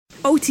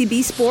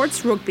OTB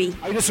Sports Rugby.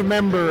 I just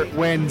remember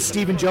when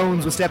Stephen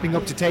Jones was stepping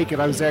up to take it,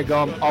 I was there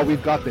going, oh,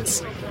 we've got this.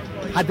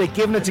 Had they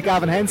given it to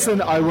Gavin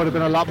Henson, I would have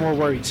been a lot more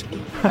worried.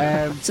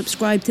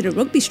 Subscribe to the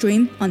rugby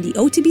stream on the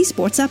OTB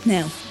Sports app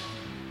now.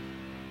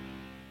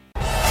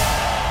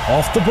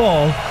 Off the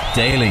Ball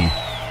Daily.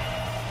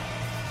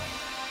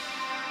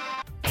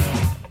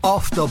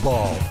 Off the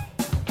Ball.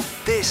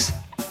 This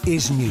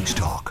is News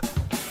Talk.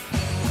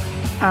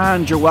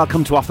 And you're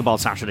welcome to Off the Ball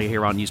Saturday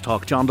here on News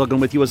Talk. John Duggan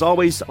with you as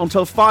always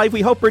until 5.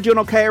 We hope we're doing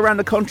okay around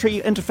the country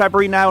into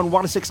February now, and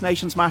what a Six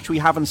Nations match we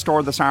have in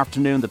store this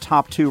afternoon. The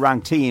top 2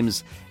 ranked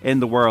teams in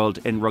the world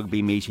in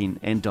rugby meeting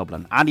in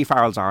Dublin. Andy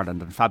Farrell's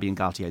Ireland and Fabien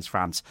Galtier's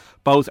France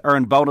both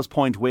earned bonus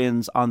point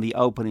wins on the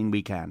opening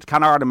weekend.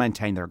 Can Ireland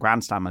maintain their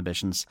Grand Slam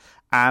ambitions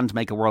and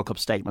make a World Cup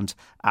statement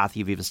at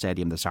the Aviva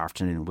Stadium this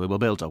afternoon? We will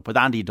build up with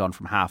Andy Dunn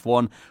from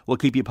 1:30. We'll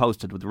keep you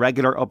posted with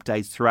regular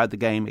updates throughout the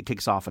game. It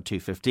kicks off at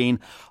 2:15.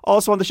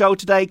 Also on the show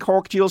today,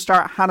 Cork dual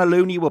star Hannah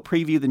Looney will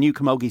preview the new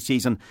camogie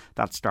season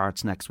that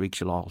starts next week.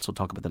 She'll also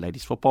talk about the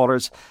ladies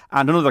footballers,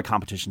 and another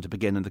competition to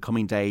begin in the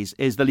coming days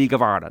is the League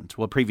of Ireland.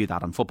 We'll preview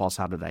that on Football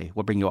Saturday.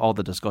 We'll bring you all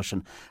the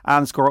discussion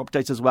and score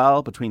updates as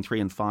well between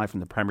 3 and 5 from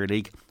the Premier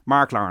League.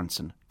 Mark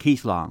Lawrenson,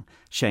 Keith Long,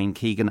 Shane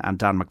Keegan and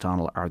Dan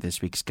McDonnell are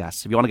this week's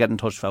guests. If you want to get in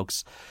touch,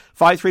 folks,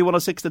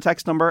 53106 the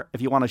text number.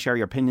 If you want to share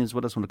your opinions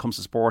with us when it comes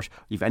to sport,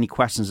 if you have any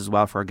questions as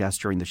well for our guests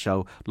during the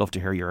show, love to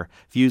hear your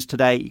views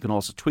today. You can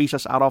also tweet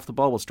us at Off the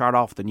Ball. We'll start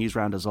off the news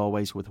round as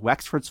always with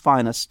Wexford's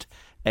finest,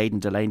 Aidan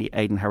Delaney.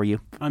 Aidan, how are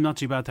you? I'm not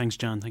too bad, thanks,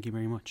 John. Thank you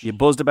very much. You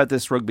buzzed about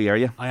this rugby, are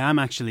you? I am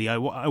actually. I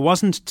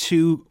wasn't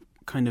too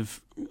kind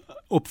of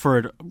up for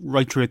it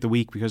right throughout the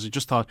week because I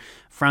just thought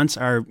France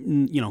are,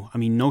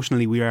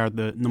 notionally we are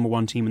the number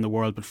 1 team in the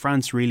world, but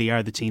France really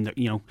are the team that,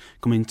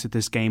 come into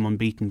this game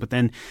unbeaten. But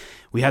then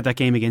we had that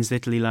game against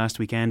Italy last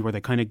weekend where they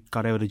kind of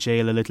got out of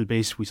jail a little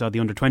bit. We saw the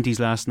under-20s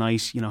last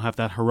night, have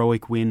that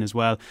heroic win as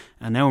well.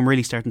 And now I'm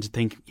really starting to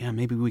think,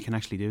 maybe we can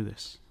actually do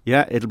this.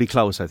 Yeah, it'll be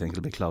close, I think.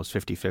 It'll be close,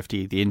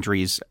 50-50. The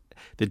injuries,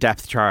 the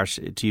depth chart,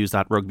 to use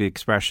that rugby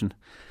expression,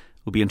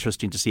 will be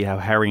interesting to see how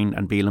Herring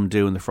and Beelum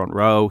do in the front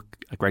row.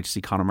 Great to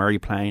see Conor Murray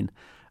playing.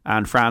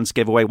 And France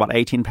gave away,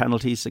 18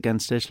 penalties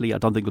against Italy? I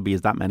don't think there'll be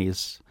as that many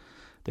as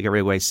they gave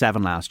away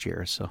 7 last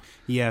year. So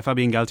yeah,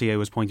 Fabien Galtier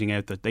was pointing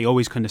out that they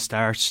always kind of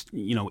start,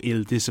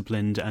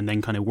 ill-disciplined and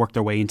then kind of work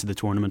their way into the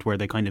tournament where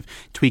they kind of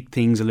tweak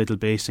things a little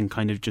bit and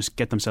kind of just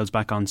get themselves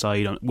back on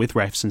side with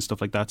refs and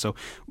stuff like that. So,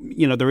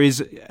 there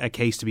is a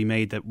case to be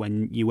made that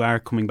when you are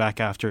coming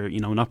back after,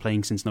 not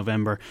playing since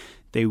November,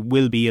 they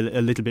will be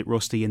a little bit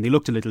rusty, and they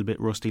looked a little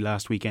bit rusty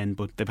last weekend,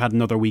 but they've had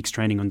another week's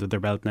training under their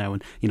belt now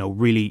and,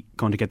 really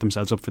going to get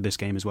themselves up for this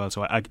game as well.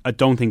 So I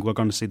don't think we're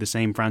going to see the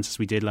same France as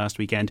we did last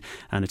weekend,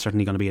 and it's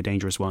certainly going to be a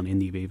dangerous one in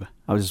the Aviva.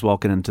 I was just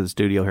walking into the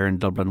studio here in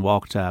Dublin,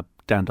 walked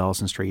down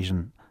Dawson Street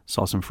and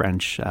saw some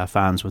French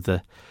fans with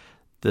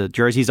the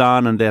jerseys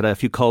on, and they had a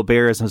few cold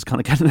beers, and I was kind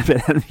of getting a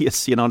bit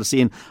envious, to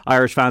seeing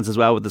Irish fans as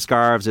well with the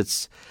scarves.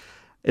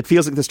 It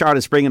feels like the start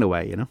of spring in a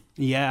way,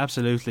 Yeah,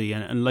 absolutely.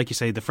 And like you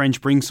say, the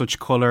French bring such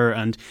colour,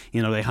 and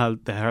they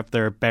have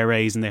their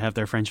berets and they have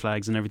their French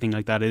flags and everything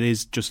like that. It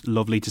is just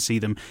lovely to see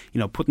them,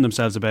 putting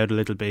themselves about a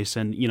little bit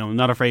and,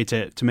 not afraid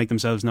to make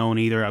themselves known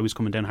either. I was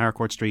coming down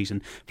Harcourt Street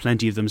and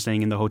plenty of them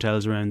staying in the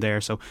hotels around there,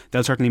 so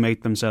they'll certainly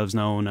make themselves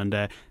known,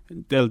 and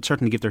they'll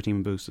certainly give their team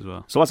a boost as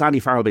well. So what's Andy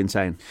Farrell been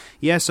saying?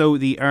 Yeah, so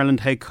the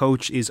Ireland head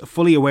coach is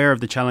fully aware of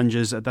the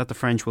challenges that the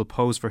French will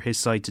pose for his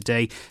side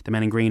today. The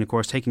men in green, of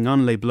course, taking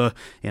on Les Bleus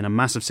in a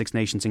massive Six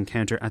Nations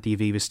encounter at the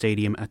Aviva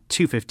Stadium at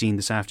 2:15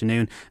 this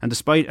afternoon. And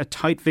despite a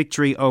tight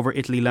victory over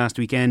Italy last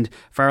weekend,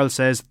 Farrell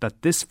says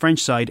that this French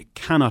side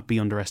cannot be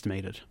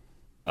underestimated.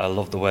 I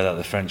love the way that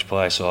the French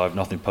play, so I have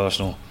nothing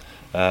personal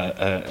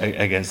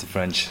against the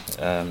French,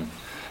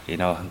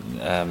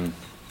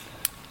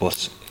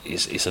 but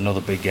it's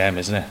another big game,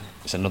 isn't it?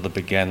 It's another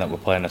big game that we're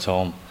playing at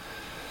home,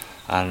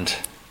 and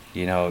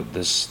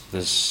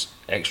there's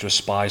extra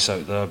spice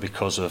out there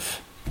because of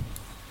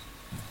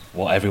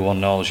what everyone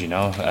knows,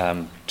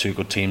 two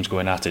good teams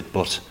going at it,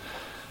 but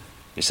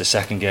it's the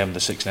second game of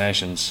the Six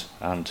Nations,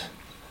 and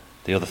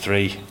the other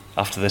 3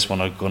 after this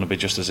one are going to be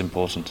just as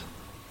important.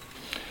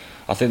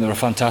 I think they're a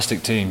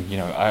fantastic team.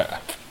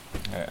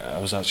 I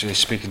was actually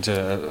speaking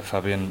to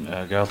Fabien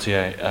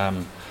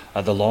Galtier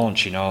at the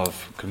launch.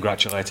 I've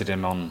congratulated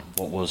him on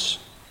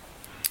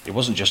it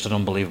wasn't just an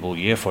unbelievable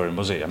year for him,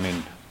 was it? I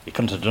mean, he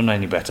couldn't have done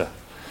any better.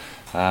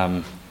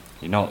 Going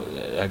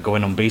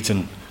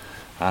unbeaten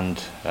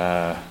and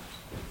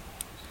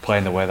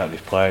playing the way that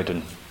they've played,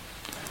 and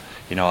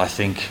I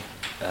think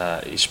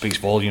it speaks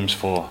volumes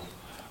for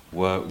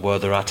where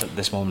they're at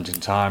this moment in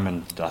time,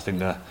 and I think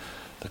the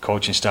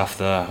coaching staff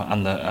there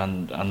and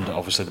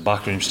obviously the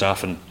backroom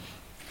staff and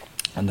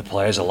the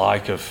players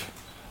alike have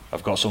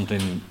got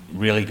something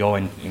really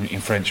going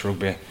in French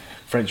rugby.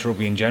 French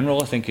rugby in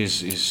general, I think,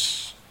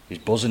 is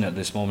buzzing at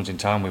this moment in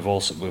time. We've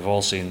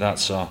all seen that.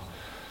 So,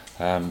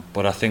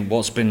 but I think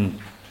what's been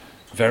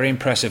very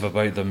impressive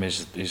about them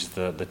is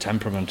the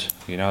temperament.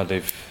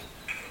 They've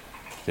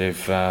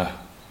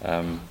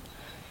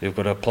they've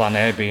got a plan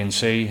A, B and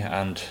C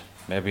and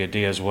maybe a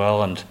D as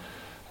well, and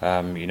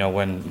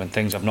when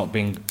things have not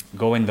been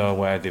going their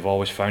way, they've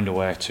always found a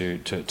way to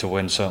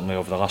win, certainly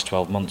over the last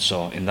 12 months.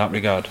 So in that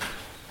regard,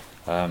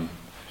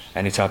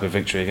 any type of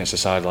victory against a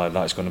side like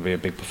that is going to be a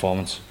big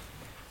performance.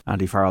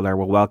 Andy Farrell there.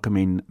 We're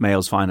welcoming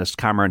Mayo's finest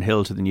Cameron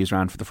Hill to the news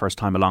round for the first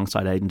time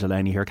alongside Aidan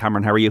Delaney here.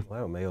 Cameron, how are you?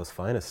 Wow, Mayo's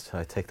finest.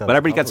 I take that. But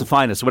everybody gets the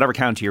finest, so whatever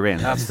county you're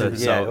in.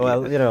 Absolutely. Yeah,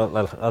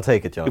 well, I'll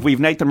take it, John. If we've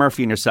Nathan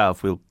Murphy and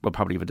yourself, we'll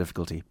probably have a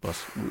difficulty,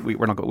 but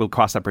we'll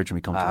cross that bridge when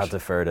we come to it. I'll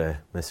defer to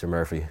Mr.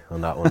 Murphy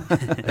on that one.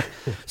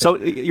 So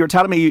you're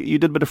telling me you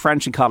did a bit of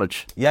French in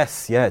college?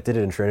 Yes, yeah, did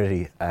it in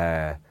Trinity.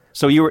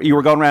 So you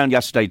were going around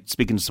yesterday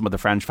speaking to some of the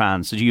French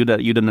fans. So you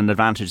had an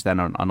advantage then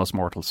on us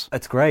mortals.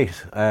 It's great.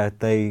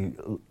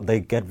 They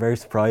get very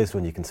surprised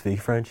when you can speak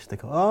French. They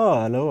go,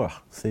 "Oh, alors,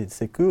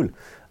 c'est cool."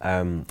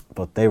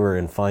 But they were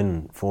in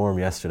fine form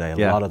yesterday.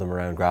 A lot of them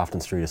around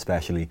Grafton Street,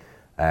 especially.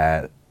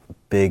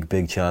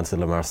 Big chance at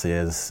La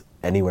Marseillaise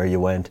anywhere you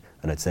went,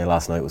 and I'd say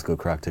last night was good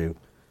crack too.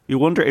 You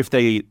wonder if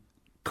they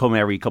come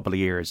every couple of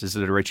years. Is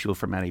it a ritual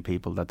for many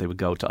people that they would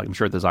go to? I'm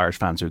sure there's Irish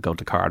fans who would go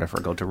to Cardiff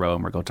or go to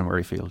Rome or go to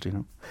Murrayfield, you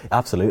know?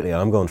 Absolutely.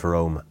 I'm going to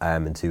Rome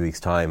in 2 weeks'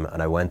 time,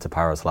 and I went to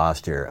Paris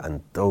last year,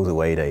 and those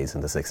away days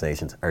in the Six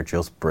Nations are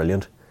just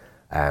brilliant.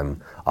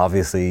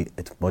 Obviously,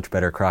 it's much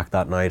better crack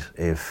that night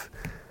if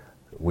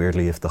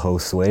the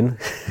hosts win,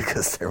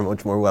 because they're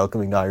much more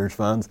welcoming to Irish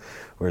fans,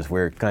 whereas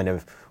we're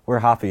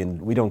happy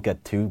and we don't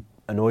get too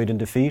annoyed in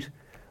defeat,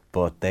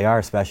 but they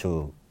are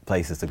special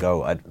places to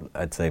go.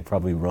 I'd say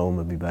probably Rome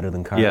would be better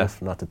than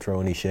Cardiff, not to throw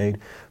any shade,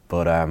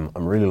 but I'm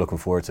really looking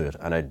forward to it.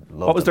 And I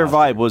love. What was their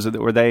vibe?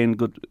 Were they in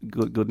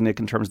good nick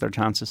in terms of their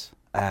chances?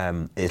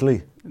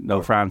 Italy,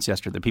 France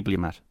yesterday. The people you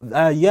met.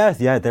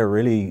 Yeah, they're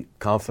really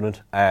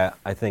confident.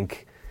 I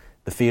think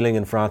the feeling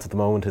in France at the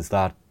moment is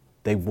that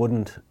they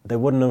wouldn't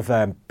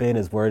have been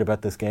as worried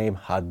about this game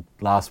had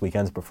last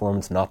weekend's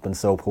performance not been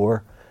so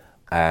poor.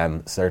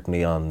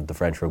 Certainly on the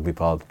French Rugby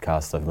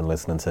podcast I've been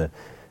listening to,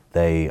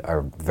 they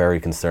are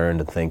very concerned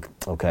and think,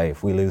 okay,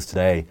 if we lose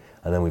today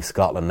and then we've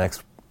Scotland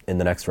in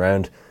the next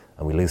round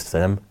and we lose to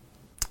them,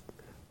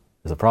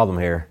 there's a problem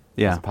here.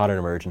 There's a pattern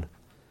emerging.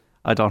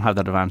 I don't have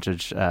that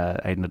advantage,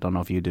 Aidan. I don't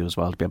know if you do as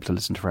well, to be able to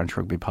listen to French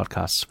Rugby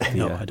podcasts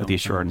with the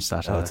assurance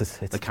that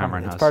the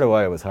Cameron has. It's part of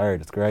why it was hard.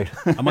 It's great.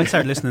 I might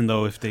start listening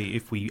though if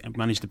we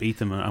manage to beat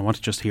them. I want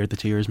to just hear the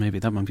tears. Maybe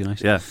that might be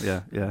nice.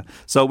 Yeah.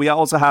 So we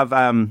also have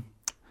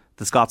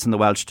the Scots and the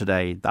Welsh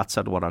today. That's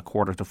at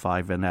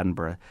 4:45 in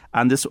Edinburgh.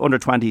 And this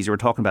under-20s you were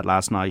talking about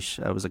last night,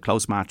 was a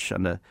close match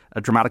and a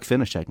dramatic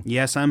finish, Aidan.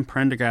 Yes, Sam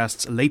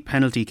Prendergast's late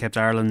penalty kept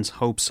Ireland's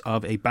hopes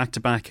of a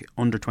back-to-back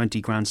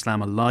under-20 Grand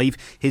Slam alive.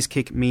 His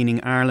kick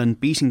meaning Ireland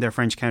beating their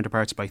French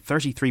counterparts by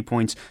 33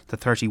 points to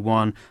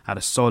 31 at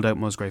a sold-out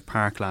Musgrave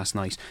Park last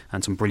night,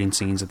 and some brilliant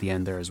scenes at the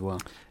end there as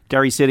well.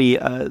 Derry City,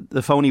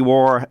 the phony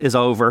war is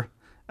over,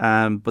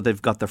 but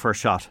they've got their first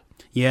shot.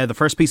 Yeah, the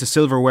first piece of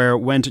silverware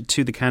went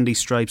to the Candy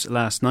Stripes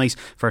last night.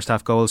 First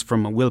half goals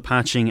from Will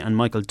Patching and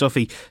Michael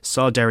Duffy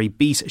saw Derry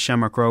beat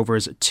Shamrock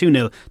Rovers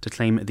 2-0 to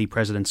claim the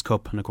President's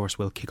Cup, and of course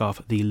we'll kick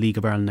off the League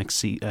of Ireland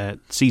next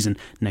season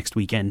next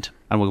weekend.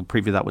 And we'll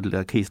preview that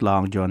with Keith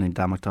Long joining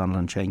Dan McDonald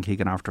and Shane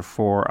Keegan after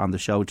 4 on the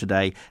show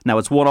today. Now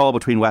it's 1-1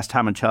 between West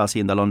Ham and Chelsea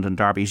in the London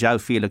derby. João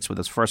Felix with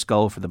his first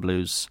goal for the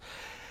Blues.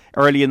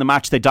 Early in the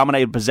match, they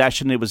dominated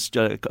possession. It was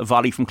a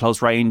volley from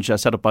close range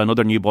set up by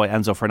another new boy,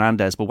 Enzo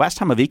Fernandez. But West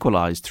Ham have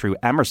equalised through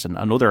Emerson,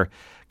 another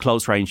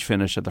close range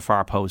finish at the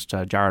far post.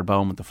 Jared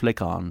Bowen with the flick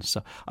on.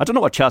 So I don't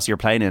know what Chelsea are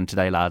playing in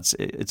today, lads.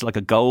 It's like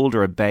a gold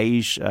or a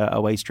beige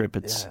away strip.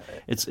 It's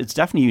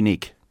definitely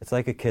unique. It's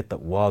like a kit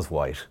that was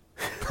white.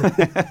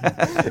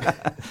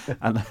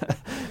 And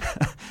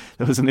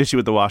there was an issue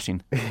with the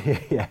washing.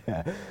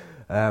 Yeah.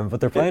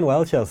 But they're playing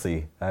well,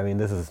 Chelsea. I mean,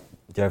 this is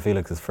João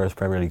Felix's first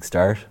Premier League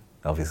start.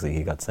 Obviously,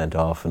 he got sent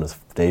off in his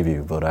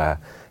debut, but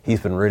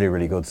he's been really,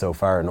 really good so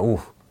far. And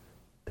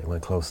they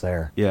went close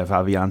there. Yeah,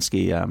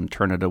 Fabianski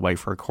turned it away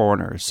for a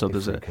corner. So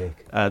there's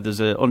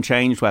an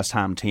unchanged West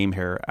Ham team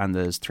here, and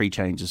there's 3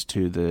 changes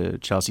to the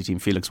Chelsea team.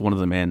 Felix, one of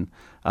them in,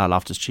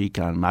 Loftus-Cheek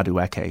and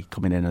Madueke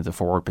coming in at the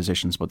forward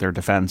positions, but their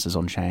defence is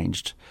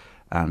unchanged.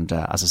 And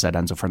as I said,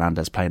 Enzo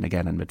Fernandez playing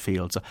again in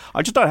midfield. So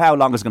I just don't know how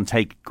long it's going to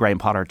take Graham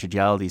Potter to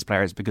gel these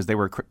players, because they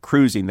were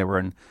cruising. They were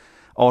in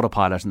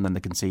autopilot and then they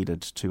conceded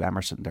to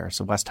Emerson there.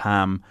 So West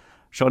Ham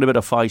showed a bit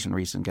of fight in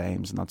recent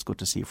games, and that's good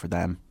to see for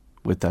them,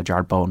 with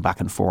Jared Bowen back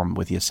in form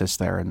with the assist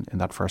there in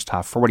that first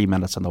half. 40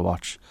 minutes on the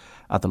watch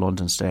at the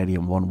London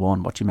Stadium,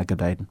 1-1. What do you make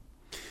of Aidan?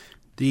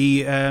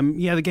 The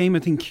game, I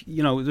think,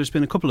 there's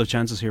been a couple of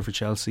chances here for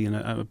Chelsea, and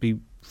I'd be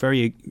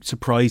very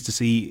surprised to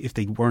see if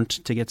they weren't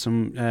to get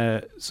something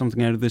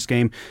out of this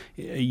game.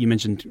 You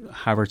mentioned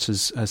Havertz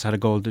has had a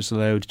goal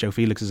disallowed, Joe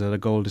Felix has had a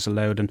goal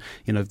disallowed, and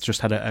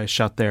just had a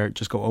shot there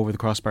just go over the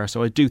crossbar.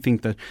 So I do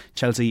think that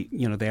Chelsea,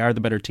 they are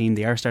the better team.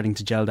 They are starting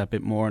to gel that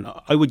bit more, and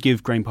I would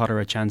give Graham Potter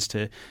a chance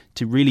to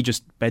really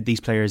just bed these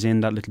players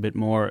in that little bit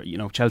more.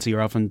 Chelsea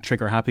are often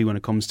trigger happy when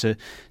it comes to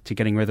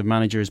getting rid of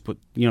managers, but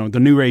the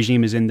new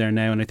regime is in there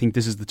now, and I think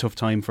this is the tough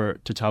time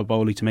to Tal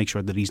Bowley to make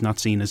sure that he's not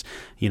seen as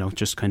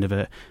just kind of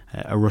a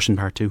Russian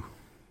part too.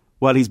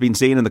 Well, he's been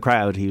seen in the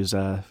crowd. He was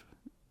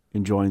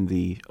enjoying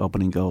the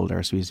opening goal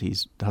there, so he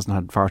hasn't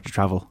had far to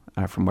travel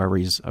from wherever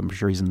he is. I'm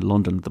sure he's in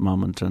London at the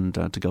moment, and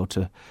to go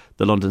to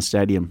the London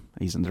Stadium,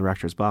 he's in the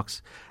director's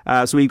box.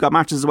 So we've got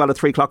matches as well at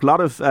 3 o'clock. A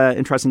lot of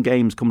interesting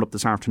games coming up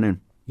this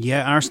afternoon.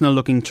 Yeah, Arsenal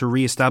looking to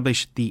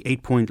re-establish the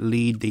 8-point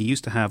lead they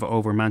used to have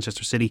over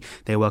Manchester City.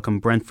 They welcome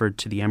Brentford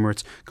to the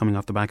Emirates, coming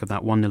off the back of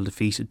that 1-0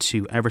 defeat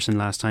to Everton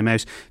last time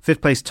out. 5th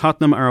place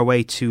Tottenham are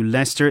away to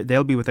Leicester.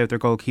 They'll be without their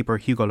goalkeeper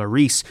Hugo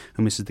Lloris,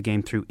 who misses the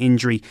game through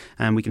injury.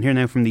 And we can hear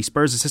now from the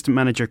Spurs assistant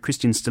manager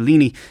Christian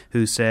Stellini,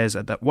 who says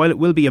that while it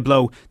will be a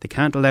blow, they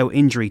can't allow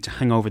injury to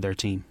hang over their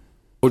team.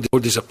 We're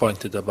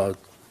disappointed about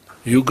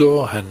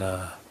Hugo,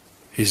 and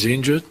he's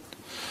injured.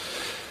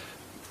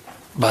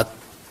 But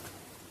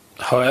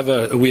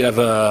however, we have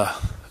a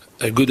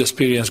good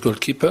experienced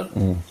goalkeeper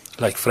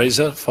like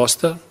Fraser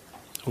Foster,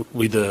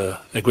 with a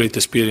great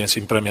experience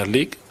in Premier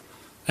League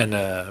and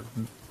a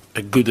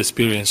good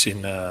experience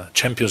in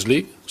Champions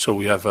League. So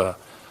we have a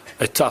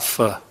tough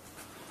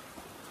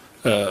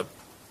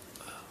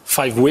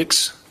 5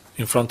 weeks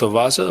in front of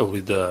us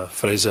with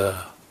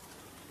Fraser.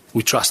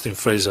 We trust in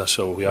Fraser,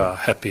 so we are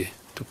happy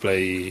to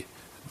play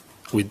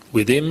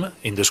with him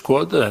in the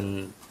squad.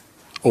 And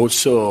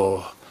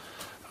also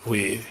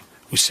we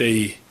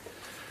say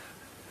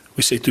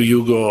to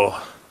Hugo,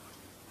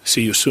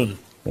 see you soon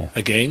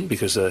again,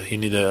 because he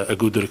need a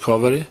good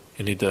recovery.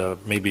 He need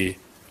maybe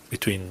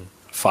between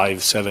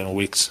 5-7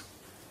 weeks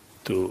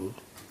to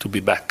be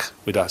back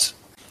with us.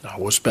 It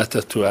was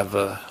better to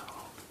have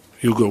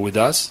Hugo with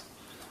us.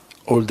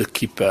 All the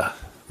keeper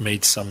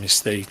made some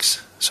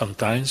mistakes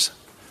sometimes,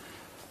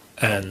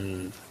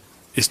 and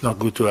it's not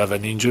good to have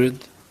an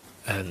injured.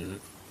 And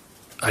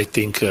I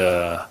think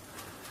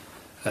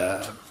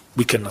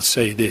we cannot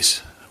say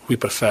this. We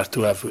prefer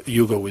to have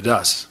Hugo with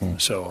us,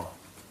 so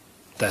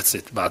that's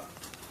it. But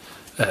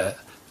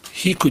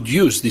he could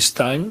use this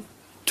time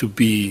to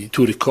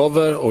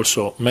recover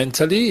also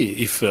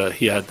mentally if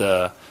he had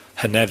a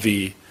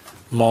heavy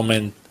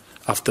moment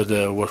after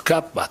the World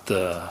Cup. But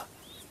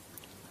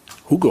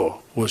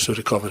Hugo was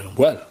recovering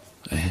well.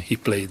 He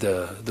played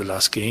the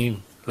last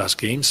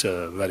games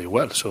very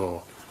well.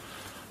 So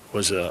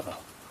was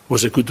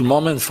a good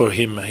moment for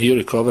him. He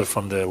recovered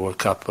from the World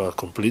Cup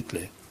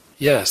completely.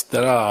 Yes,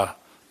 there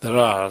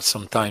are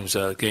sometimes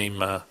a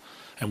game,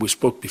 and we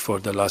spoke before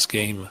the last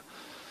game,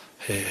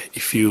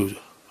 if you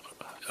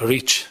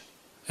reach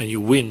and you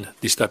win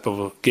this type of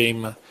a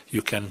game,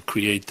 you can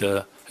create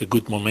a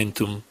good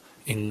momentum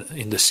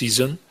in the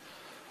season.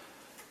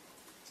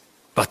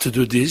 But to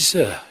do this,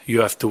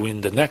 you have to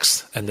win the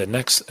next and the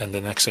next and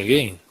the next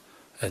again.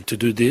 And to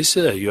do this,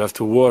 you have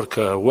to work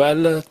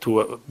well,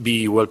 to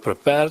be well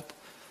prepared,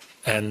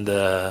 and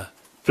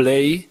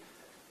play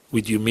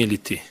with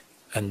humility.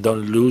 And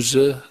don't lose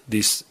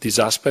this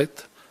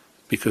aspect,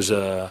 because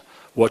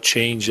what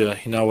changed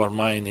in our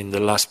mind in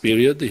the last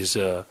period is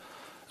the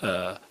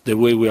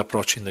way we are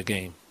approaching the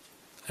game.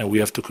 And we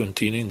have to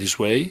continue in this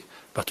way,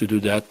 but to do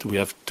that we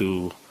have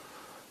to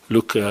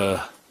look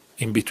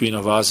in between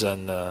of us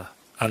and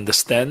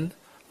understand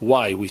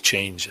why we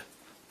change.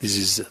 This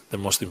is the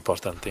most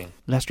important thing.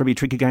 Leicester will be a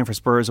tricky game for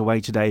Spurs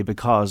away today,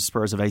 because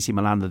Spurs have AC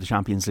Milan in the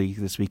Champions League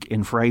this week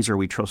in Fraser,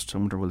 we trust. I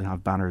wonder will they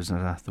have banners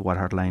at the White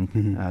Hart Lane,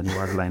 New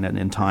Hart Lane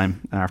in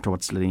time after what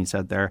Stellini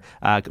said there.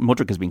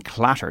 Mudryk has been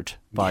clattered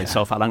by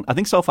Sofal. I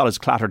think Sofal has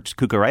clattered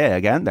Cucurella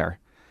again there.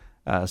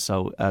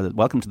 So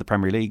welcome to the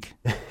Premier League,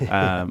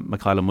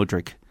 Mykhailo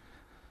Mudryk.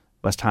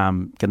 West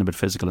Ham getting a bit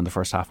physical in the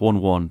first half.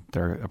 1-1,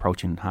 they're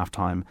approaching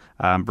half-time.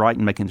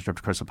 Brighton making the trip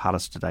to Crystal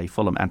Palace today.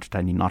 Fulham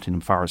entertaining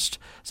Nottingham Forest.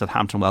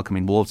 Southampton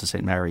welcoming Wolves to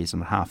St Mary's,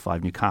 and at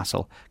 5:30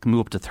 Newcastle can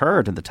move up to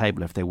third in the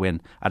table if they win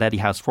at Eddie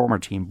Howe's former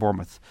team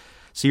Bournemouth.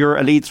 So you're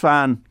a Leeds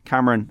fan,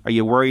 Cameron. Are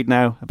you worried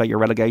now about your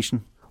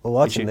relegation? Well,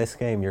 watching this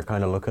game, you're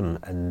kind of looking,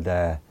 and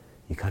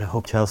you kind of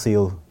hope Chelsea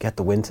will get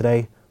the win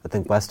today. I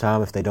think West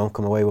Ham, if they don't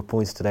come away with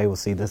points today, will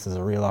see this as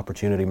a real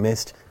opportunity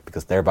missed,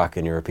 because they're back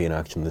in European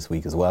action this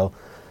week as well.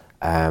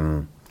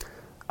 And,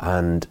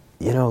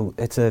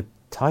 it's a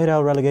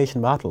tight-out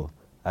relegation battle.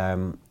 I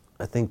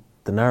think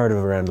the narrative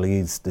around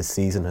Leeds this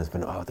season has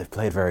been, they've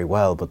played very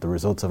well, but the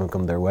results haven't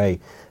come their way.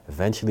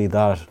 Eventually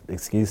that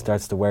excuse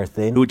starts to wear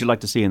thin. Who would you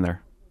like to see in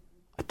there?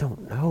 I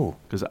don't know.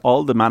 Because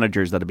all the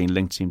managers that have been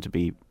linked seem to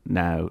be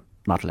now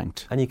not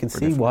linked. And you can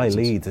see why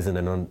Leeds isn't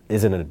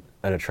an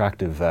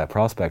attractive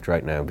prospect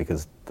right now,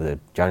 because the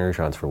January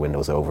transfer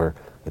window's over.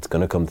 It's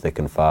going to come thick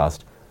and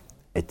fast.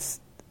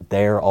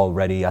 They're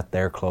already at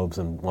their clubs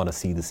and want to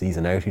see the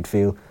season out, you'd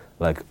feel.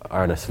 like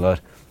Arne Slot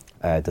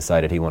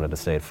decided he wanted to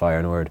stay at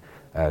Feyenoord.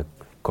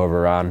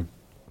 Corberan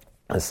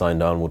has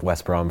signed on with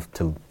West Brom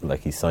till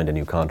he signed a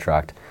new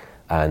contract,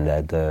 and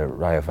the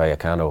Rayo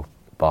Vallecano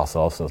boss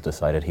also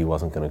decided he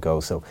wasn't going to go.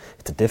 So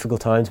it's a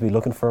difficult time to be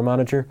looking for a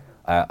manager.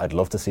 I'd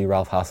love to see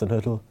Ralph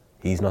Hasenhüttl.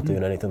 He's not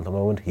doing anything at the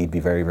moment. He'd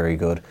be very, very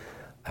good.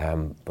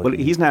 But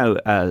he's now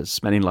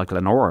smelling like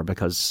Lenore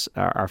because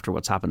after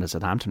what's happened at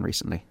Southampton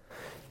recently.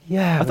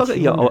 Yeah, I thought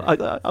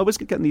I was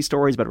getting these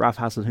stories about Ralph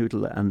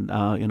Hasenhüttl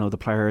and the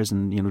players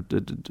and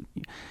the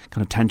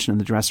kind of tension in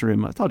the dressing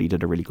room. I thought he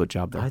did a really good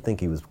job there. I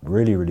think he was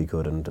really, really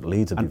good, and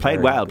Leeds and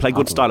played well, played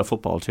good style of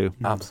football too.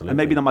 Absolutely, and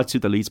maybe that might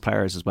suit the Leeds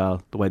players as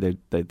well, the way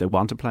they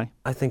want to play.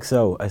 I think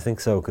so,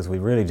 because we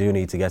really do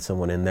need to get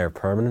someone in there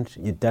permanent.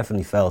 You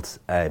definitely felt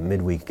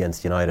midweek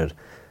against United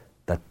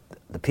that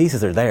the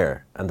pieces are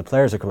there and the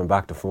players are coming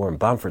back to form.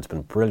 Bamford's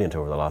been brilliant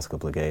over the last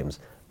couple of games,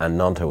 and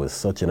Gnonto is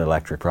such an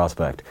electric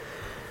prospect.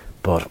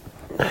 But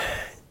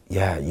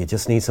yeah, you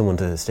just need someone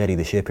to steady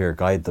the ship here,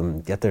 guide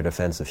them, get their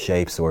defensive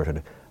shape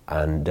sorted,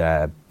 and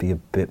be a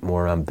bit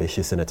more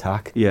ambitious in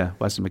attack. Yeah,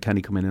 Weston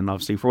McKennie coming in,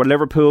 obviously. For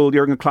Liverpool,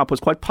 Jurgen Klopp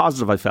was quite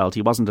positive, I felt.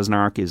 He wasn't as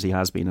narky as he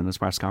has been in his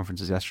press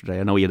conferences yesterday.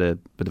 I know he had a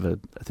bit of a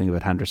thing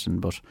about Henderson,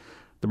 but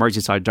the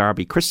Merseyside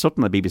derby, Chris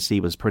Sutton at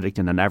BBC was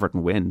predicting an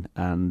Everton win,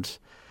 and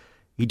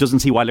he doesn't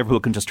see why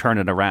Liverpool can just turn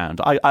it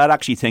around. I'd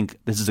actually think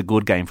this is a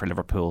good game for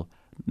Liverpool.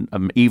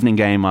 Evening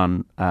game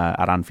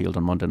at Anfield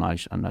on Monday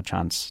night, and a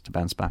chance to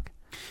bounce back.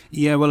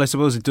 Yeah, well, I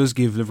suppose it does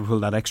give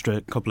Liverpool that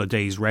extra couple of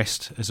days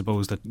rest. I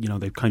suppose that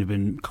they've kind of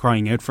been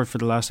crying out for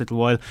the last little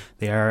while.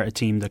 They are a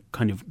team that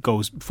kind of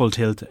goes full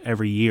tilt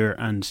every year,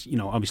 and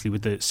obviously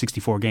with the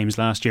 64 games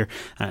last year,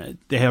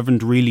 they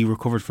haven't really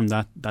recovered from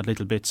that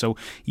little bit. So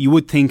you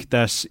would think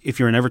that if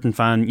you're an Everton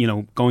fan,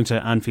 going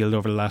to Anfield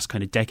over the last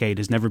kind of decade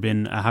has never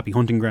been a happy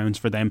hunting grounds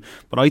for them.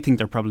 But I think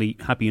they're probably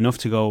happy enough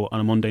to go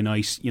on a Monday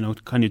night.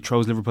 Kind of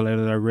throws Liverpool out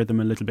of their rhythm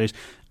a little bit.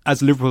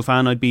 As a Liverpool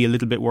fan, I'd be a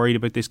little bit worried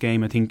about this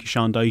game. I think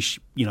Sean Dyche,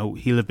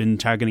 he'll have been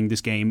targeting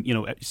this game,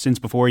 since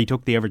before he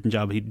took the Everton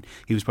job.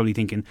 He was probably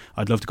thinking,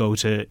 I'd love to go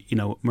to,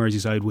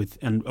 Merseyside with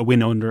a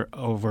win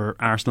over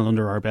Arsenal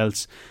under our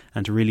belts,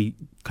 and to really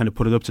kind of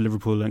put it up to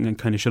Liverpool and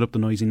kind of shut up the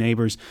noisy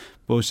neighbours.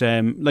 But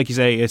like you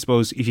say, I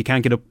suppose if you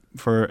can't get up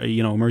for a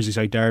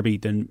Merseyside derby,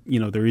 then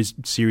there is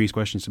serious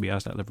questions to be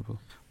asked at Liverpool.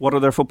 What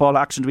other football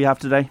action do we have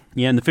today?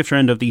 Yeah, in the fifth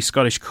round of the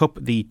Scottish Cup,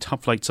 the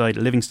top flight side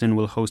Livingston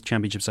will host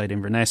Championship side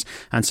Inverness,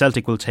 and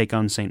Celtic will take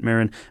on St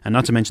Mirren. And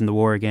not to mention the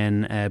war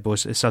again, but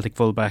Celtic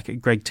fullback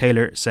Greg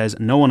Taylor says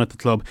no one at the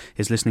club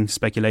is listening to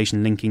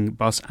speculation linking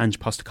boss Ange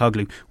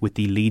Postecoglou with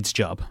the Leeds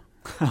job.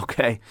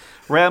 Okay.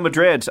 Real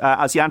Madrid,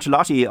 as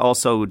Ancelotti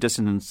also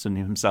distancing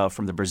himself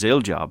from the Brazil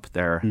job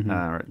there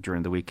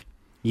during the week.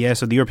 Yeah,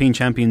 so the European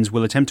champions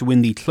will attempt to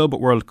win the Club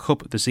World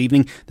Cup this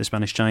evening. The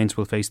Spanish Giants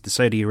will face the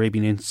Saudi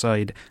Arabian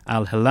side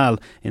Al Hilal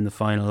in the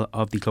final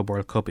of the Club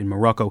World Cup in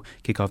Morocco.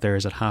 Kick-off there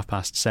is at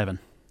 7:30.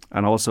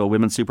 And also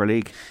Women's Super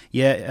League.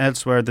 Yeah,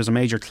 elsewhere there's a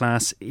major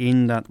clash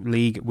in that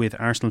league with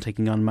Arsenal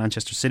taking on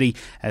Manchester City.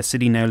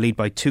 City now lead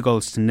by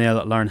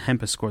 2-0. Lauren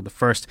Hempel scored the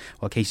first,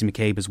 while Casey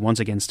McCabe has once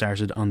again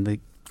started on the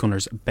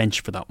Gunners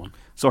bench for that one.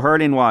 So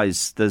hurling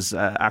wise, there's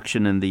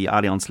action in the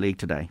Allianz League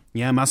today.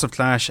 Yeah, massive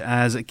clash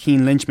as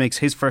Keane Lynch makes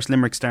his first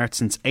Limerick start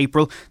since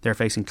April. They're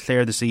facing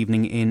Clare this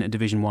evening in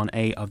Division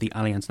 1A of the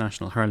Allianz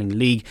National Hurling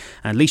League,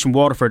 and Laois and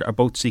Waterford are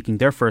both seeking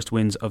their first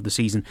wins of the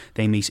season.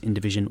 They meet in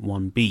Division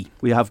 1B.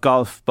 We have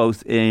golf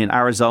both in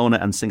Arizona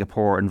and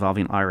Singapore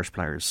involving Irish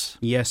players.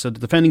 Yeah, so the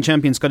defending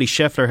champion Scotty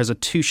Scheffler has a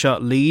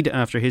 2-shot lead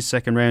after his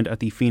second round at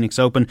the Phoenix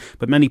Open,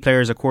 but many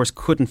players of course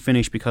couldn't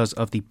finish because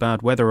of the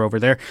bad weather over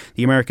there.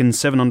 The American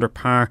 7 under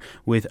par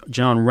with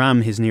John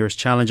Ram, his nearest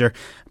challenger.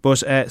 But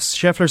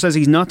Scheffler says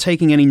he's not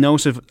taking any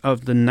note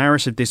of the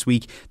narrative this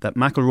week that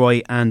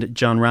McIlroy and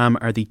John Ram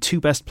are the two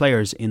best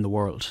players in the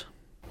world.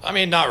 I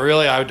mean, not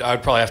really. I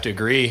would probably have to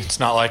agree. It's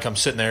not like I'm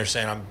sitting there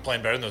saying I'm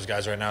playing better than those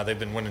guys right now. They've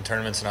been winning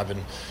tournaments, and I've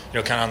been,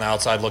 kind of on the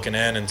outside looking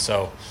in. And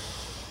so,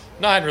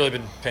 no, I hadn't really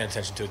been paying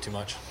attention to it too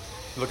much.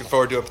 Looking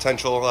forward to a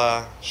potential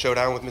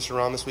showdown with Mr.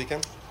 Ram this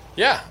weekend?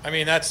 Yeah, I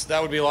mean that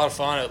would be a lot of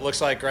fun. It looks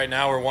like right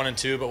now we're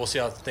 1-2, but we'll see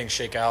how things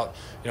shake out.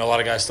 A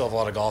lot of guys still have a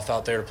lot of golf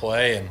out there to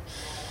play, and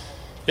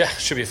yeah, it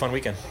should be a fun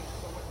weekend.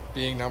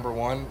 Being number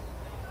one,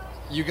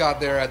 you got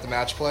there at the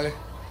match play.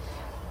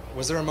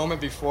 Was there a moment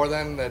before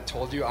then that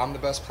told you I'm the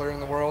best player in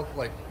the world?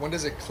 Like, when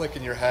does it click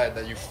in your head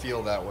that you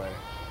feel that way?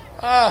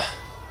 I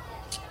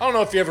don't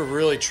know if you ever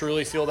really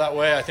truly feel that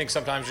way. I think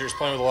sometimes you're just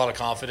playing with a lot of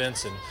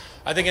confidence, and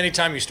I think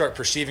anytime you start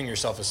perceiving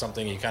yourself as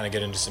something, you kind of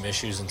get into some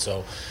issues, and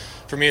so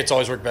for me, it's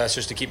always worked best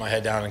just to keep my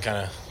head down and kind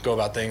of go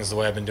about things the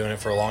way I've been doing it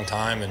for a long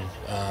time,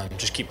 and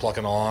just keep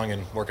plucking along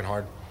and working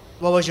hard.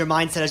 What was your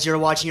mindset as you were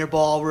watching your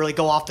ball really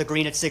go off the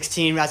green at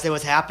 16 as it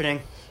was happening?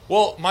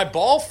 Well, my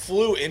ball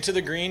flew into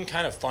the green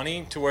kind of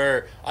funny to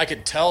where I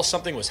could tell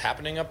something was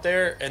happening up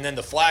there, and then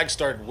the flag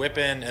started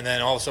whipping, and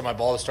then all of a sudden my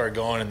ball started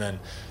going, and then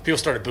people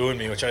started booing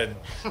me, which I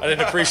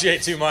didn't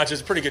appreciate too much.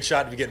 It's a pretty good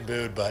shot to be getting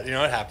booed, but, it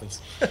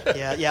happens.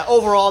 Yeah.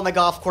 Overall on the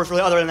golf course,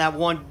 really, other than that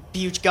one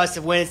huge gust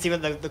of wind,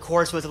 seeing the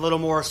course was a little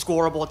more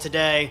scoreable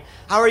today.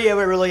 How are you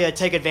able to really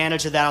take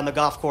advantage of that on the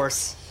golf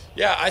course?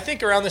 Yeah, I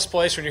think around this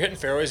place, when you're hitting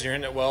fairways, you're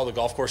hitting it well, the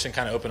golf course can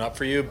kind of open up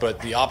for you, but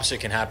the opposite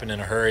can happen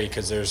in a hurry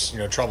because there's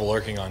trouble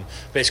lurking on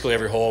basically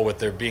every hole with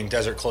there being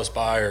desert close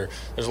by, or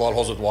there's a lot of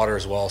holes with water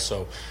as well.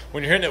 So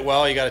when you're hitting it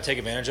well, you got to take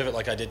advantage of it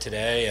like I did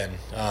today,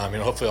 and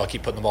hopefully I'll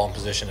keep putting the ball in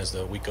position as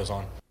the week goes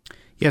on.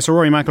 Yeah, so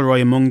Rory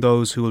McIlroy among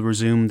those who will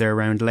resume their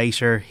round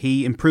later.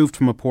 He improved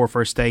from a poor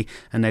first day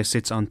and now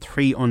sits on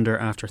 3 under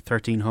after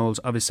 13 holes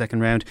of his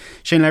second round.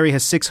 Shane Lowry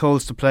has 6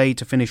 holes to play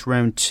to finish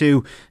round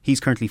 2. He's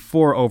currently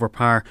 4 over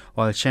par,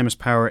 while Seamus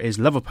Power is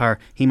level par.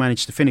 He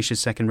managed to finish his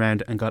second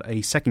round and got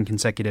a second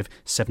consecutive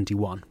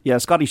 71. Yeah,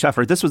 Scotty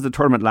Scheffler, this was the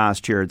tournament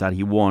last year that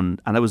he won,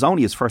 and it was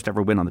only his first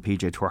ever win on the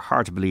PGA Tour.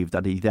 Hard to believe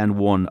that he then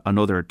won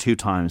another 2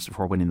 times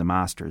before winning the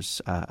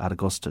Masters at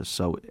Augusta.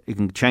 So it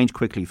can change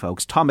quickly,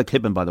 folks. Tom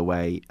McKibben, by the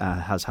way,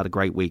 has had a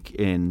great week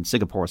in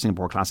Singapore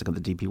Classic on the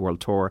DP World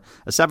Tour.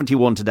 A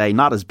 71 today,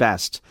 not his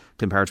best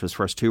compared to his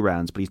first 2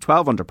 rounds, but he's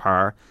 12 under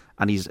par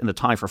and he's in a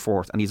tie for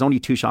 4th, and he's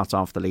only 2 shots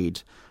off the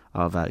lead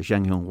of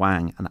Zheng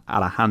Wang and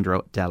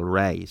Alejandro Del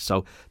Rey.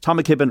 So Tom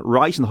McKibben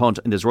right in the hunt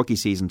in his rookie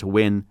season to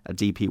win a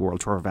DP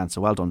World Tour event,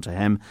 so well done to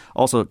him.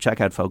 Also check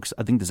out, folks,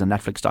 I think there's a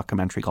Netflix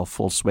documentary called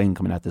Full Swing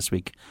coming out this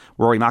week.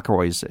 Rory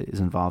McIlroy is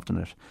involved in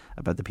it,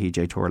 about the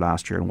PGA Tour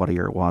last year and what a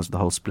year it was, the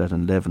whole split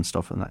and live and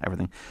stuff and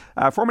everything.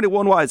 Formula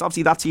 1 wise,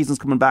 obviously that season's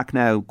coming back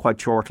now quite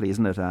shortly,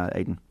 isn't it,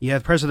 Aidan? Yeah,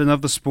 the president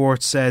of the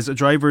sport says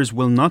drivers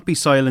will not be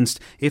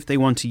silenced if they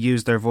want to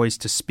use their voice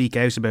to speak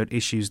out about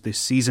issues this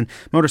season.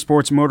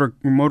 Motorsport's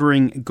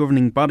motoring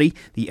governing body,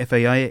 the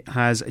FAI,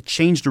 has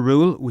changed a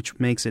rule which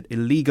makes it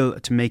illegal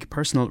to make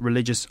personal,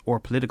 religious or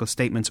political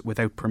statements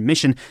without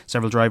permission.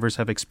 Several drivers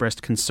have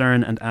expressed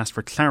concern and asked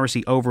for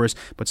clarity over it,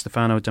 but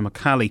Stefano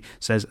Domenicali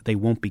says they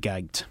won't be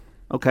gagged.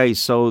 Okay,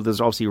 so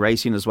there's obviously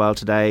racing as well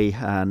today,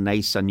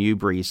 Naas and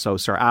Newbury. So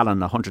Sir Alan,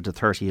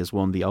 100-30, has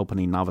won the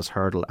opening novice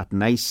hurdle at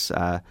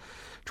Naas,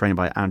 trained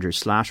by Andrew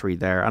Slattery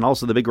there. And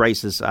also the big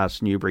races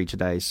at Newbury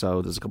today.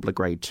 So there's a couple of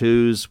grade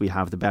 2s. We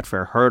have the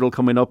Betfair Hurdle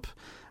coming up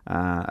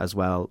as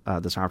well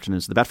this afternoon.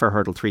 So the Betfair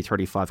Hurdle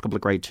 3:35, a couple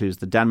of grade 2s,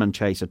 the Denman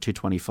Chase at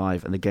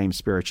 2:25 and the Game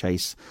Spirit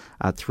Chase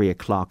at 3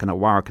 o'clock. And at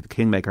Warwick, the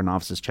Kingmaker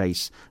Novices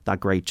Chase, that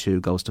grade 2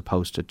 goes to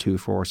post at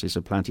 2:40. So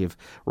plenty of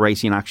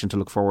racing action to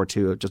look forward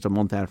to just a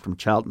month out from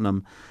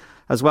Cheltenham.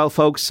 As well,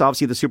 folks,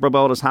 obviously the Super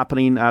Bowl is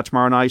happening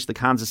tomorrow night. The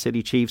Kansas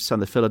City Chiefs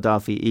and the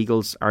Philadelphia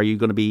Eagles. Are you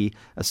going to be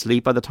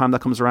asleep by the time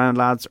that comes around,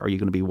 lads? Or are you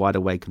going to be wide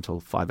awake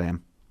until 5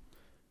 a.m?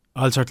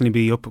 I'll certainly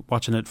be up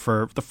watching it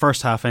for the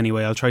first half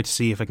anyway. I'll try to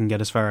see if I can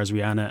get as far as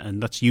Rihanna, and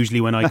that's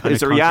usually when I kind of... Is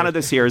there Rihanna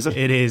this year, is it?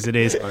 It is.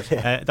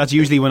 That's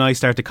usually when I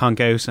start to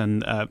conk out,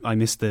 and I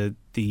missed the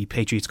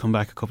Patriots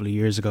comeback a couple of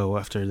years ago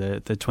after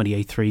the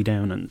 28-3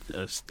 down, and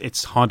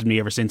it's haunted me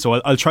ever since. So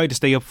I'll try to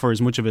stay up for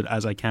as much of it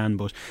as I can,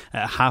 but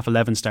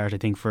 11:30 start, I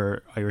think,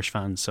 for Irish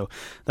fans. So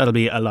that'll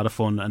be a lot of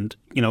fun, and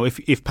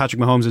if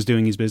Patrick Mahomes is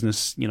doing his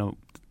business,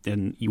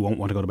 then you won't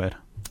want to go to bed.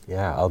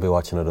 Yeah, I'll be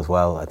watching it as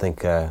well. I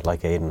think,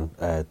 like Aidan,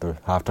 the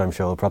halftime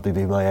show will probably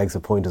be my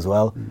exit point as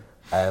well.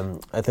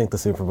 I think the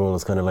Super Bowl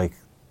is kind of like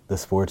the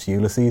sports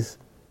Ulysses.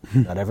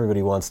 That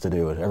everybody wants to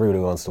do it, everybody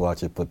wants to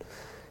watch it, but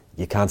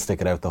you can't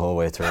stick it out the whole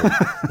way through.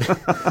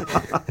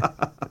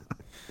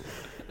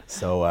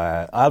 So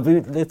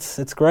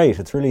it's great.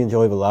 It's really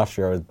enjoyable. Last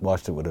year I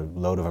watched it with a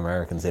load of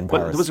Americans in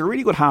Paris. There was a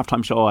really good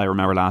halftime show I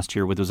remember last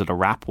year. Was it a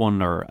rap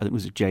one, or I think it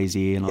was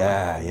Jay-Z and all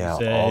that?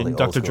 Yeah.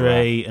 Dr.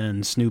 Dre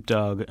and Snoop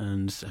Dogg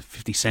and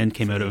 50 Cent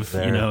came out of,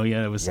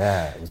 it was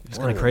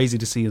kind of crazy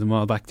to see them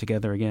all back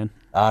together again.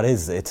 It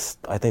is.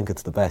 I think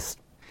it's the best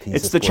piece.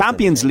 It's the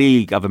Champions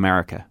League of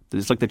America.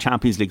 It's like the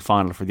Champions League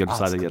final for the other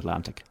side of the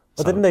Atlantic.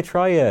 Well, didn't they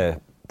try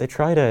They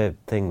tried a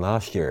thing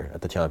last year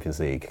at the Champions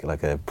League,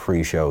 like a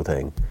pre-show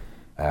thing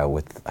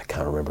with, I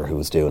can't remember who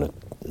was doing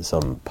it,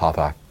 some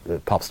pop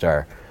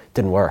star.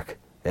 Didn't work.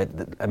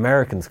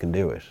 Americans can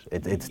do it.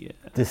 It's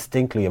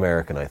distinctly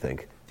American, I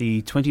think.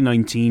 The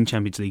 2019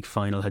 Champions League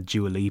final had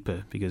Dua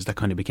Lipa, because that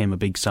kind of became a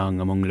big song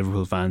among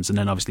Liverpool fans, and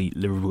then obviously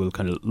Liverpool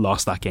kind of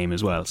lost that game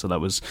as well. So that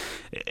was,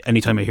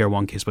 anytime I hear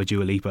One Kiss by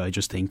Dua Lipa, I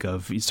just think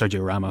of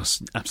Sergio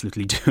Ramos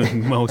absolutely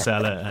doing Mo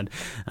Salah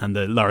and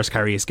the Loris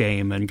Karius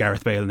game and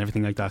Gareth Bale and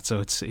everything like that.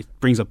 So it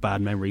brings up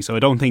bad memories. So I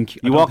don't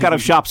think you walk out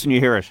of shops and you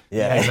hear it.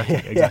 Yeah,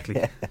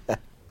 exactly.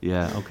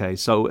 Yeah, okay.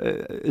 So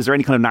is there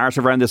any kind of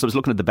narrative around this? I was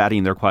looking at the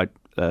betting, they're quite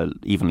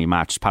evenly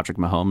matched. Patrick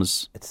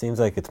Mahomes. It seems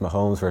like it's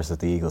Mahomes versus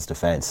the Eagles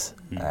defence.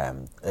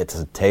 It's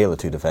a tale of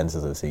two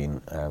defences I've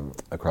seen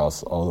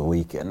across all the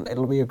week, and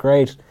it'll be a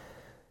great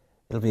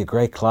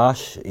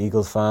clash.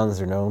 Eagles fans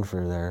are known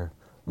for their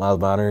mild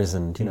manners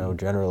and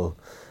general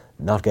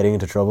not getting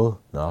into trouble.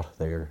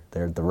 They're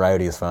the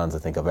rowdiest fans I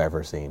think I've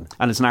ever seen.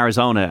 And it's in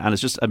Arizona, and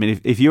it's just, I mean,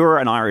 if you're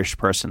an Irish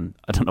person,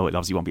 I don't know,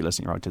 obviously you won't be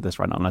listening right to this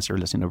right now unless you're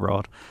listening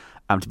abroad.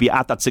 To be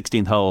at that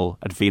 16th hole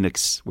at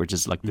Phoenix, which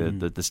is like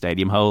the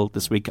stadium hole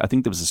this week. I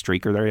think there was a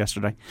streaker there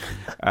yesterday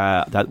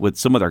that with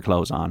some of their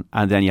clothes on,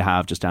 and then you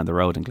have just down the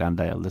road in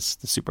Glendale the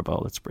Super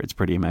Bowl. It's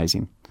pretty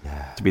amazing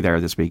to be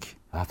there this week.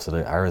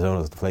 Absolutely,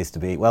 Arizona's the place to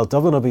be. Well,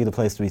 Dublin will be the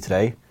place to be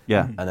today.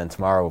 Yeah, and then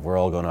tomorrow we're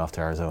all going off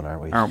to Arizona,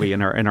 aren't we? Aren't we?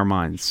 In our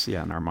minds,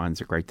 yeah. And our minds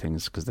are great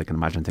things because they can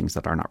imagine things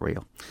that are not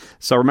real.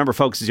 So remember,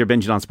 folks, as you're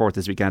binging on sport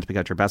this weekend to pick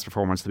out your best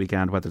performance of the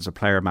weekend, whether it's a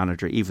player,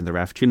 manager, even the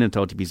ref, tune in to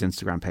OTB's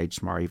Instagram page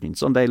tomorrow evening,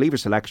 Sunday. Leave your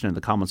selection in the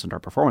comments under our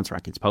performance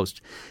rankings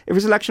post. If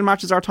your selection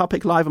matches our top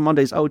pick live on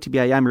Monday's OTB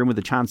AM, you're in with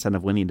a chance then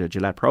of winning the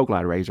Gillette Pro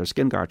Glide Razor,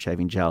 Skin Guard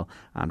Shaving Gel,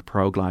 and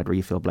Pro Glide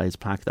Refill Blades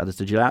Pack. That is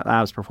the Gillette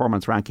Labs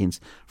performance rankings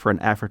for an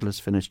effortless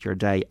finish to your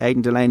day.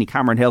 Aidan Delaney,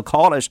 Cameron Hill,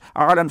 call it.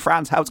 Ireland,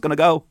 France, how's it going to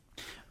go?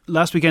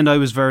 Last weekend I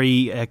was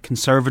very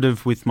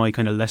conservative with my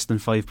kind of less than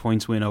 5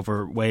 points win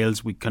over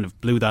Wales. We kind of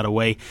blew that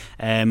away.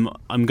 I'm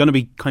going to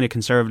be kind of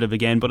conservative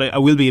again, but I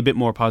will be a bit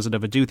more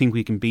positive. I do think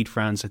we can beat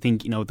France. I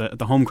think,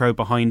 the home crowd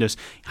behind us,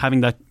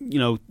 having that,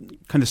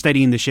 kind of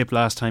steadying the ship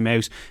last time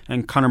out.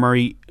 And Conor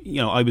Murray,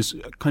 I was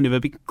kind of a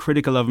bit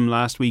critical of him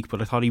last week,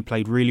 but I thought he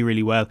played really,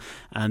 really well.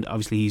 And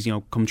obviously he's,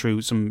 come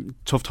through some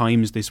tough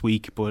times this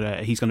week,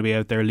 but he's going to be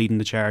out there leading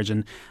the charge.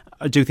 And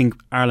I do think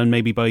Ireland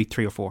maybe by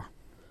 3 or 4.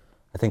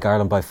 I think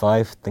Ireland by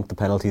 5. I think the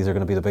penalties are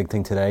going to be the big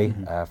thing today.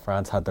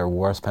 France had their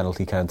worst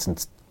penalty count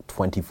since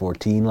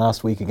 2014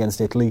 last week against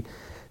Italy.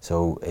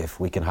 So if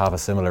we can have a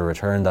similar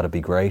return, that'd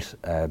be great.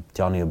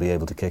 Johnny will be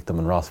able to kick them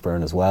and Ross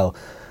Byrne as well.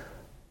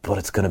 But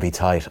it's going to be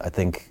tight. I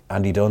think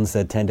Andy Dunn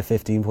said 10 to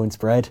 15 point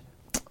spread.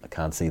 I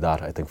can't see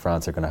that. I think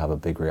France are going to have a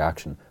big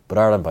reaction. But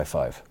Ireland by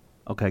 5.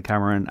 Okay,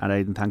 Cameron and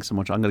Aidan, thanks so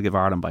much. I'm going to give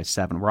Ireland by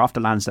 7. We're off to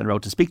Lansdowne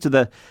Road to speak to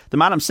the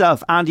man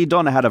himself, Andy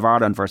Dunn, ahead of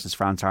Ireland versus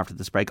France after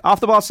this break.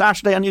 Off the Ball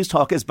Saturday on News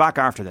Talk is back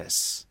after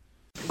this.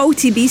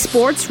 OTB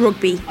Sports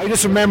Rugby. I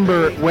just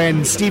remember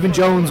when Stephen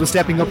Jones was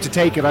stepping up to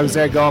take it, I was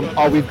there going,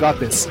 we've got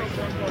this.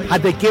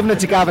 Had they given it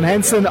to Gavin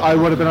Henson, I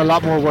would have been a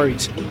lot more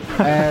worried.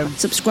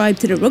 Subscribe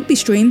to the rugby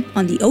stream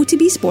on the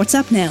OTB Sports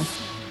app now.